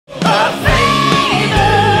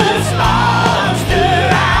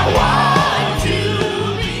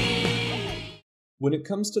When it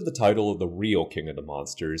comes to the title of the real King of the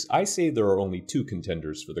Monsters, I say there are only two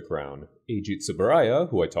contenders for the crown. Ajit Subaraya,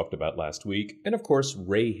 who I talked about last week, and of course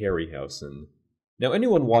Ray Harryhausen. Now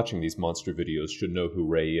anyone watching these monster videos should know who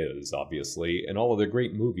Ray is, obviously, and all of the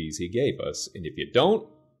great movies he gave us, and if you don't,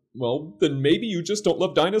 well, then maybe you just don't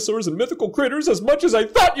love dinosaurs and mythical critters as much as I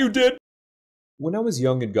thought you did! When I was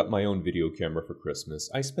young and got my own video camera for Christmas,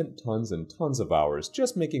 I spent tons and tons of hours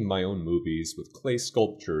just making my own movies with clay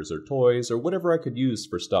sculptures or toys or whatever I could use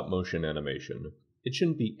for stop-motion animation. It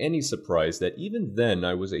shouldn't be any surprise that even then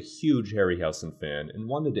I was a huge Harryhausen fan and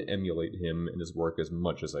wanted to emulate him and his work as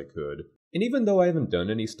much as I could. And even though I haven't done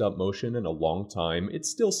any stop-motion in a long time, it's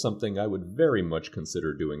still something I would very much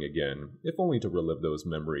consider doing again, if only to relive those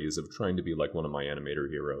memories of trying to be like one of my animator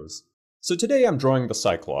heroes. So today I'm drawing the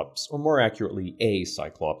Cyclops, or more accurately a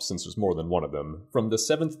Cyclops since there's more than one of them, from the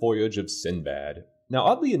 7th Voyage of Sinbad. Now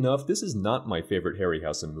oddly enough, this is not my favorite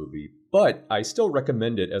Harryhausen movie, but I still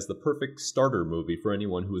recommend it as the perfect starter movie for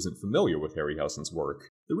anyone who isn't familiar with Harryhausen's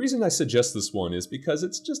work. The reason I suggest this one is because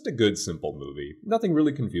it's just a good simple movie. Nothing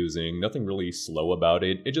really confusing, nothing really slow about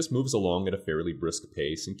it, it just moves along at a fairly brisk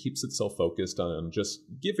pace and keeps itself focused on just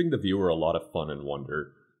giving the viewer a lot of fun and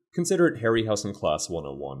wonder. Consider it Harryhausen Class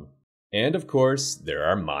 101. And of course, there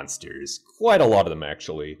are monsters. Quite a lot of them,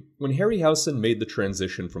 actually. When Harryhausen made the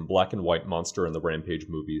transition from black and white Monster and the Rampage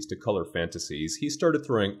movies to color fantasies, he started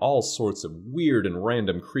throwing all sorts of weird and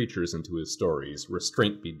random creatures into his stories,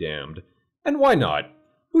 restraint be damned. And why not?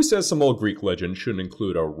 Who says some old Greek legend shouldn't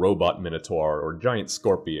include a robot minotaur, or giant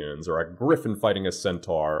scorpions, or a griffin fighting a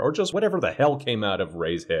centaur, or just whatever the hell came out of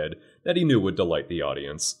Ray's head that he knew would delight the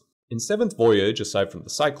audience? In 7th Voyage, aside from the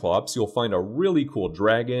Cyclops, you'll find a really cool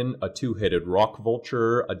dragon, a two-headed rock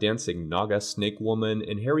vulture, a dancing Naga snake woman,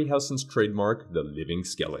 and Harryhausen's trademark, the living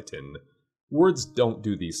skeleton. Words don't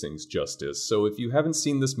do these things justice, so if you haven't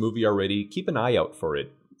seen this movie already, keep an eye out for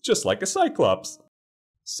it. Just like a Cyclops!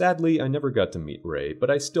 Sadly, I never got to meet Ray, but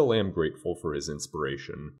I still am grateful for his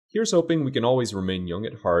inspiration. Here's hoping we can always remain young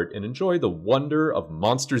at heart and enjoy the wonder of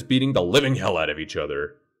monsters beating the living hell out of each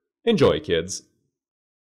other. Enjoy, kids!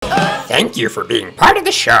 Thank you for being part of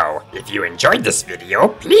the show. If you enjoyed this video,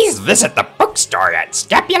 please visit the bookstore at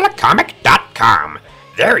scapulacomic.com.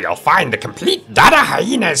 There you'll find the complete Dada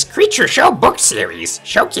Hyena's Creature Show book series,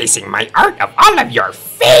 showcasing my art of all of your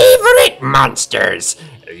favorite monsters.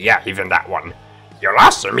 Yeah, even that one. You'll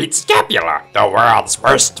also meet Scapula, the world's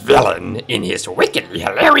worst villain, in his wickedly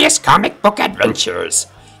hilarious comic book adventures.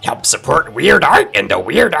 Help support weird art and the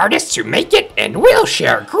weird artists who make it, and we'll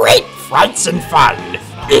share great frights and fun.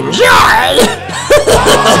 Enjoy!